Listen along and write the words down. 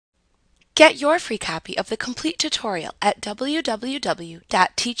Get your free copy of the complete tutorial at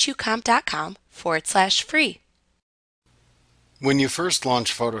www.teachucomp.com/free. When you first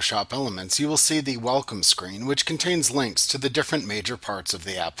launch Photoshop Elements, you will see the Welcome screen, which contains links to the different major parts of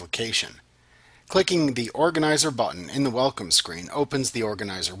the application. Clicking the Organizer button in the Welcome screen opens the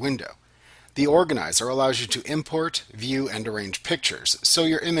Organizer window. The Organizer allows you to import, view, and arrange pictures, so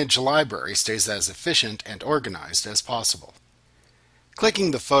your image library stays as efficient and organized as possible.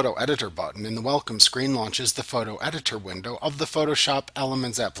 Clicking the Photo Editor button in the Welcome screen launches the Photo Editor window of the Photoshop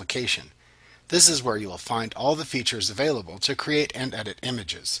Elements application. This is where you will find all the features available to create and edit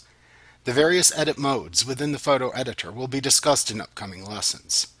images. The various edit modes within the Photo Editor will be discussed in upcoming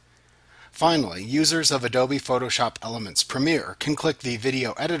lessons. Finally, users of Adobe Photoshop Elements Premiere can click the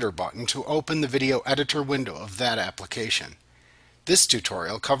Video Editor button to open the Video Editor window of that application. This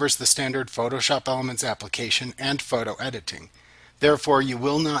tutorial covers the standard Photoshop Elements application and photo editing. Therefore, you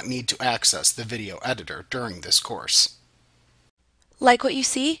will not need to access the Video Editor during this course. Like what you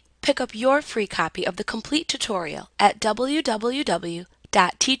see? Pick up your free copy of the complete tutorial at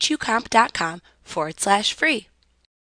www.teachucomp.com/free.